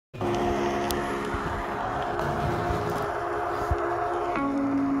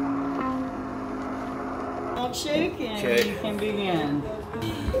milkshake and you can begin.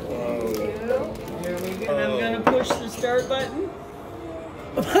 Here we go. I'm going to push the start button.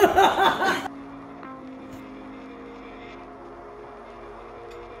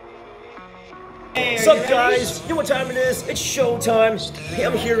 What's up, guys? You know what time it is? It's showtime. Hey,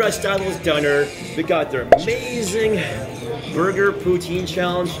 I'm here at Stylo's Diner. We got their amazing burger poutine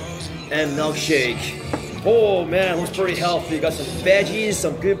challenge and milkshake. Oh man, looks pretty healthy. Got some veggies,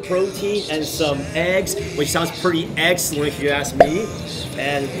 some good protein, and some eggs, which sounds pretty excellent if you ask me.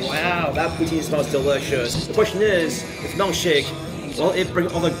 And wow, that poutine smells delicious. The question is, this milkshake, will it bring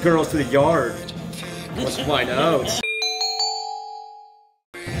all the girls to the yard? Let's find out.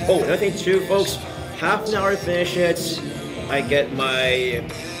 Oh, another thing too, folks, half an hour to finish it. I get my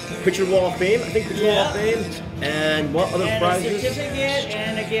picture wall of fame, wall of fame. And what other prizes? A certificate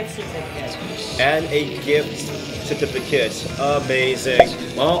and a gift certificate. And a gift certificate.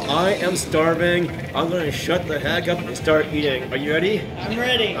 Amazing. Well, I am starving. I'm going to shut the heck up and start eating. Are you ready? I'm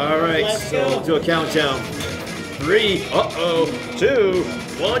ready. All right, so we'll do a countdown. 3, 2,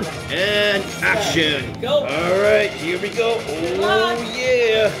 1, and action. Go. All right, here we go. Oh,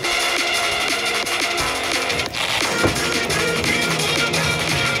 yeah.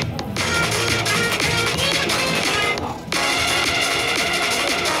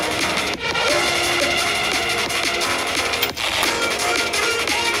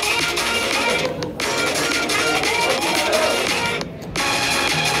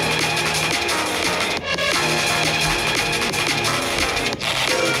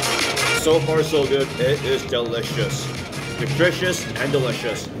 So far, so good. It is delicious. Nutritious and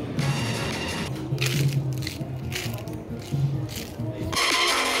delicious.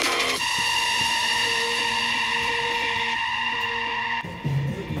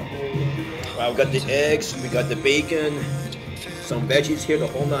 Wow, we got the eggs, we got the bacon, some veggies here, the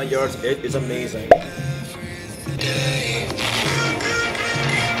whole 9 yards. It is amazing.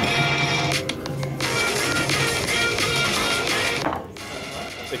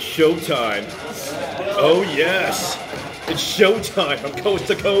 It's showtime. Oh yes, it's showtime from coast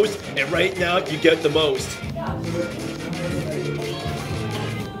to coast, and right now you get the most.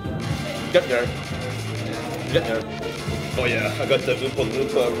 Get there. Get there. Oh yeah, I got the Oompa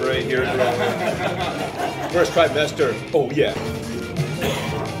Loompa right here. First trimester. Oh yeah.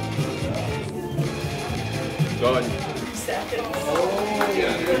 Done.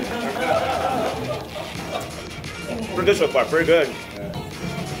 Pretty good so far, pretty good.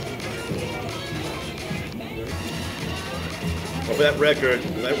 For that record,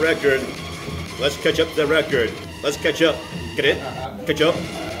 let's catch up to the record. Let's catch up. Get it? Catch up.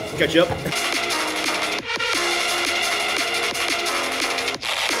 Catch up.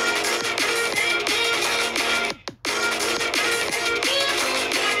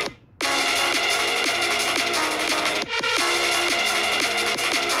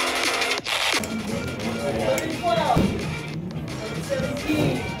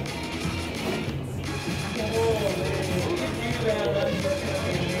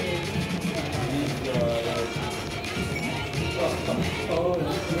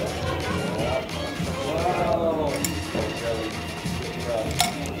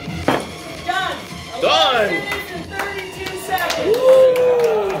 Done! 11 minutes and 32 seconds.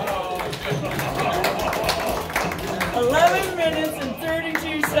 11 minutes and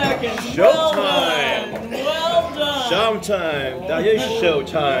 32 seconds. Showtime! Well done. Showtime! That is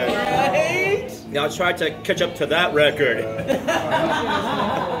showtime. Right? Now try to catch up to that record.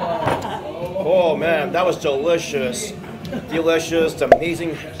 Oh man, that was delicious. Delicious,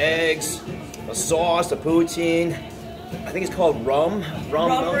 amazing eggs, the sauce, the poutine. I think it's called rum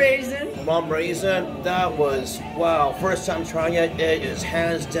raisin. Rum raisin. That was, wow, first time trying it. It is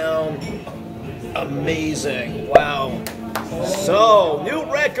hands down amazing. Wow. So, new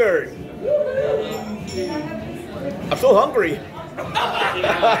record. I'm so hungry.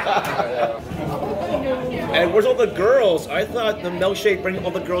 And where's all the girls? I thought the milkshake bring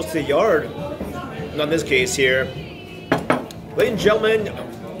all the girls to the yard. Not in this case here. Ladies and gentlemen,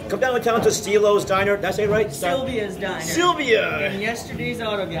 come downtown to Stylo's Diner. That's it, right? Sylvia's Diner. Sylvia! And yesterday's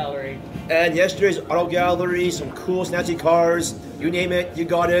auto gallery. And yesterday's auto gallery, some cool snazzy cars. You name it, you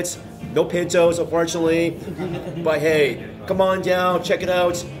got it. No Pintos, unfortunately. But hey, come on down, check it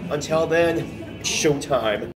out. Until then, showtime.